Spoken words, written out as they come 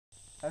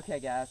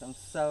Okay guys, I'm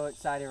so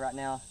excited right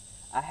now.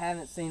 I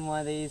haven't seen one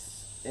of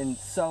these in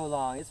so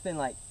long. It's been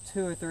like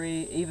 2 or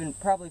 3, even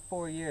probably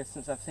 4 years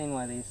since I've seen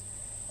one of these.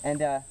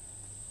 And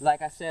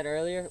like I said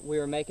earlier, we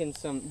were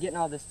getting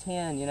all this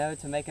tin, you know,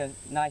 to make a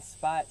nice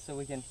spot so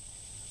we can,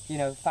 you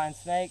know, find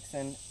snakes.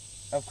 And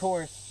of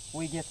course,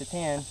 we get the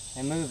tin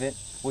and move it,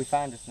 we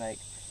find a snake.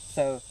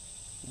 So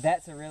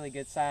that's a really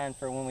good sign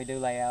for when we do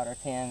lay out our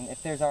tin,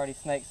 if there's already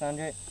snakes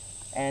under it.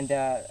 And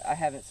I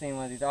haven't seen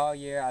one of these all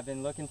year. I've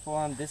been looking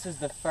for them. This is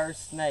the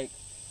first snake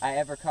I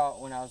ever caught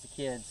when I was a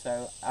kid,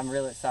 so I'm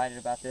really excited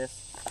about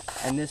this.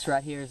 And this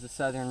right here is the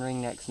southern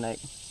ringneck snake.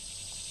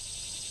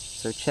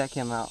 So check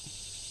him out.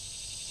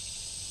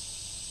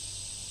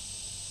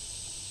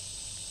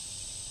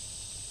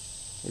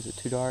 Is it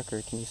too dark,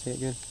 or can you see it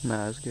good?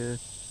 No, it's good.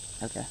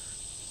 Okay.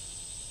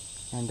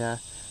 And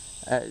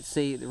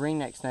see, the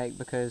ringneck snake,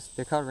 because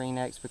they're called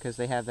ringnecks because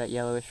they have that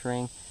yellowish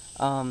ring.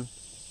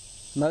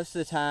 Most of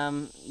the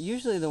time,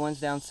 usually the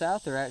ones down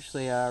south are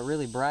actually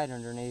really bright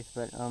underneath,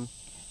 but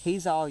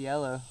he's all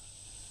yellow.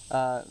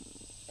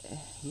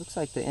 Looks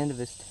like the end of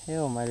his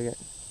tail might have got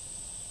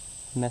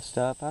messed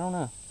up. I don't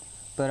know.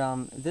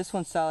 But this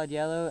one's solid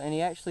yellow, and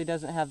he actually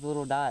doesn't have the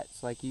little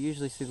dots. Like you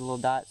usually see the little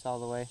dots all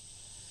the way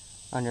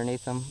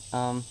underneath them.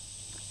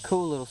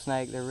 Cool little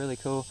snake. They're really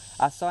cool.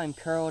 I saw him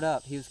curled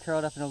up. He was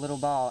curled up in a little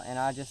ball, and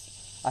I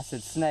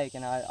said snake,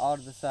 and all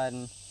of a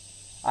sudden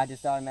I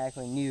just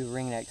automatically knew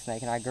ringneck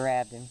snake, and I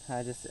grabbed him.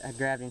 I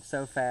grabbed him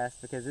so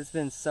fast because it's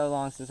been so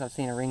long since I've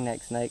seen a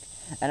ringneck snake.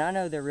 And I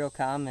know they're real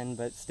common,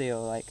 but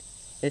still, like,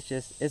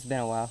 it's been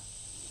a while.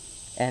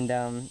 And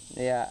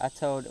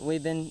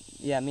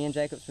yeah, me and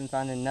Jacob's been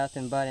finding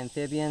nothing but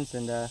amphibians,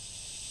 and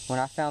when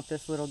I found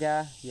this little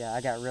guy, yeah,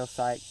 I got real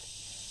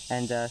psyched.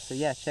 And so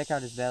yeah, check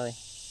out his belly.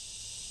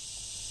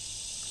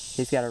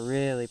 He's got a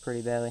really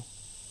pretty belly.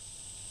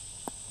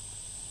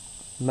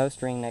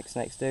 Most ringneck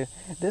snakes do.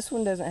 This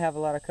one doesn't have a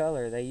lot of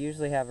color. They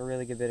usually have a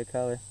really good bit of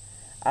color.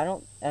 I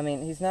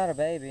mean, he's not a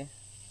baby.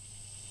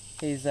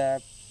 He's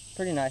a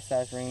pretty nice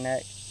sized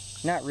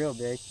ringneck. Not real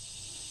big.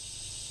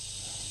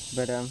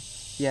 But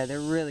yeah, they're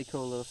really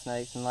cool little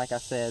snakes. And like I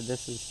said,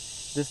 this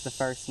is the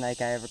first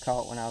snake I ever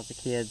caught when I was a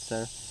kid.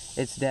 So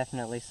it's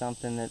definitely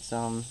something that's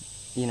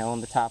you know,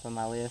 on the top of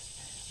my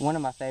list. One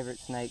of my favorite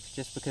snakes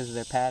just because of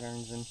their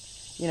patterns. And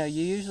you know,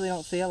 you usually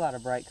don't see a lot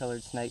of bright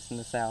colored snakes in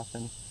the south,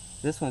 and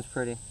this one's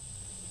pretty.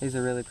 He's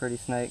a really pretty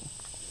snake.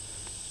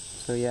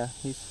 So yeah,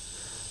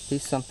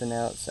 he's something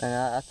else, and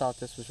I thought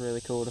this was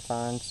really cool to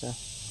find. So,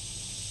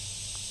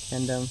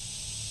 and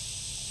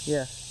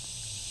yeah,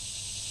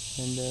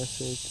 and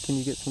so can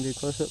you get some good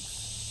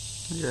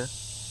close-ups? Yeah.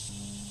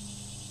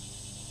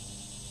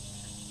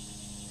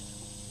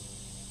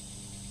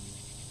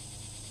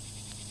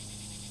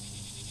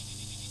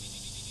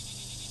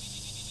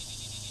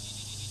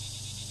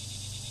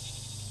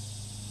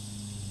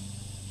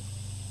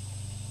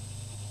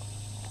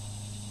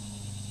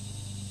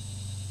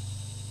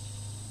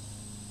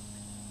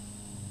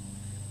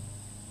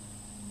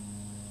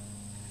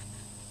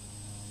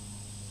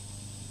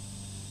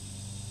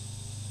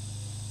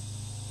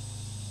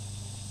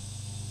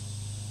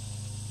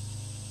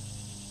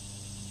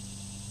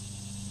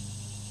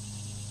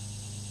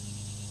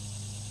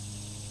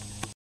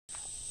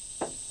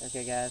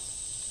 Okay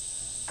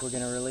guys, we're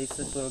going to release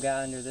this little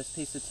guy under this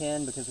piece of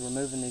tin because we're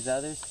moving these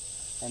others,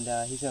 and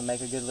he's going to make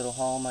a good little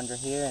home under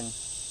here. And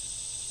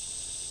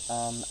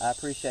I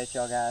appreciate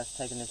y'all guys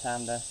taking the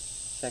time to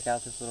check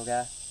out this little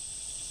guy,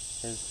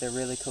 because they're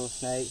really cool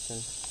snakes,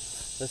 and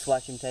let's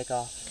watch him take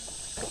off.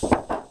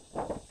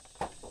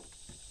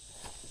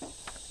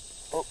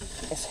 Oh,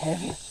 it's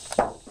heavy.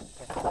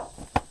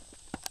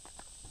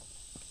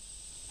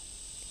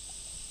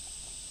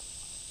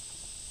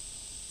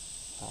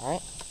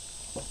 Alright.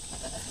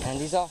 And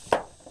he's off.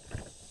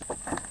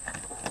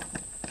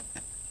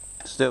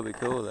 Still be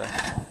cool though.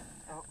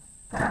 Oh,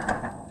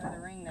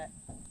 another ringneck.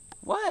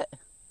 What?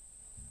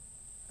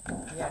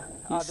 Yeah.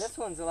 Oh, this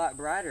one's a lot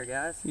brighter,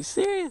 guys. You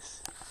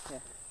serious? Yeah.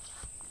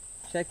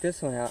 Check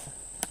this one out.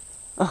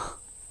 Oh.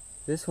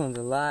 This one's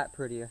a lot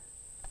prettier.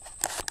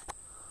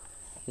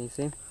 Can you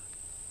see?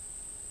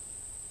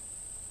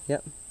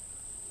 Yep.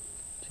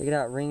 Check it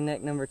out,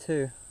 ringneck number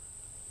 2.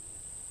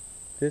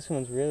 This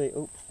one's really,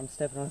 oh, I'm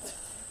stepping on it.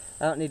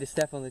 I don't need to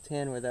step on the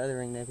tin where the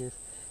other ringneck is.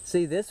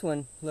 See this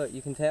one, look,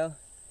 you can tell.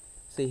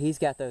 See, he's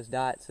got those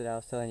dots that I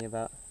was telling you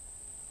about.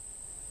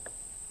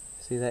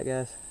 See that,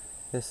 guys?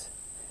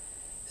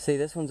 See,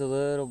 this one's a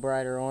little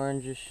brighter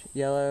orangish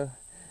yellow.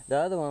 The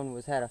other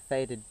one had a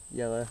faded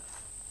yellow,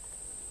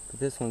 but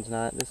this one's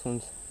not. This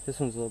one's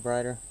a little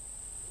brighter.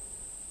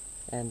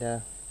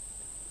 And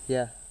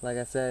yeah, like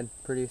I said,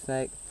 pretty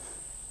snake,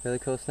 really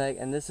cool snake.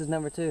 And this is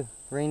number 2,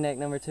 ringneck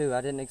number 2.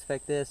 I didn't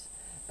expect this.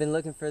 Been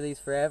looking for these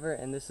forever,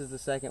 and this is the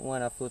second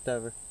one I flipped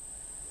over.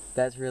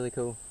 That's really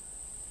cool.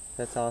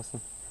 That's awesome.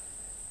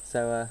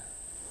 So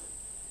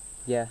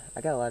yeah,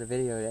 I got a lot of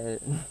video to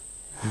edit.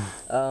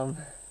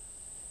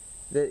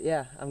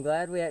 Yeah, I'm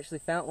glad we actually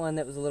found one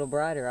that was a little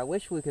brighter. I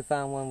wish we could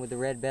find one with the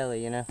red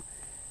belly, you know.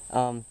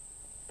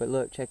 But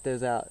look, check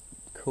those out.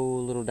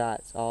 cool little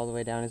dots all the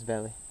way down his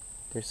belly.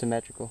 They're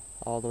symmetrical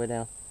all the way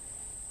down.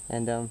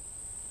 And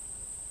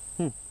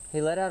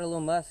he let out a little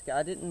musk.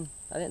 I didn't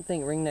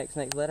think ringneck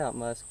snakes let out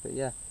musk, but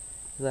yeah,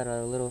 he let out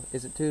a little.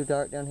 Is it too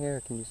dark down here, or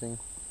can you see him?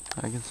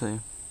 I can see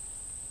him.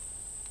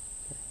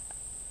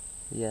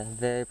 Yeah,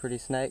 very pretty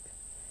snake.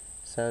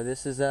 So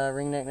this is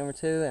ringneck number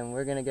 2, and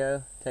we're gonna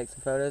go take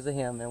some photos of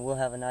him, and we'll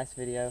have a nice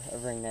video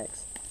of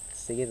ringnecks.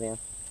 See you then.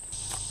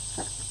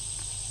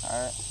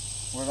 Alright,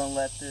 we're gonna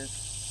let this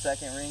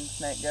second ring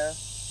snake go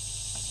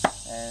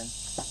and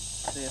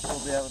see if we'll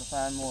be able to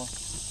find more.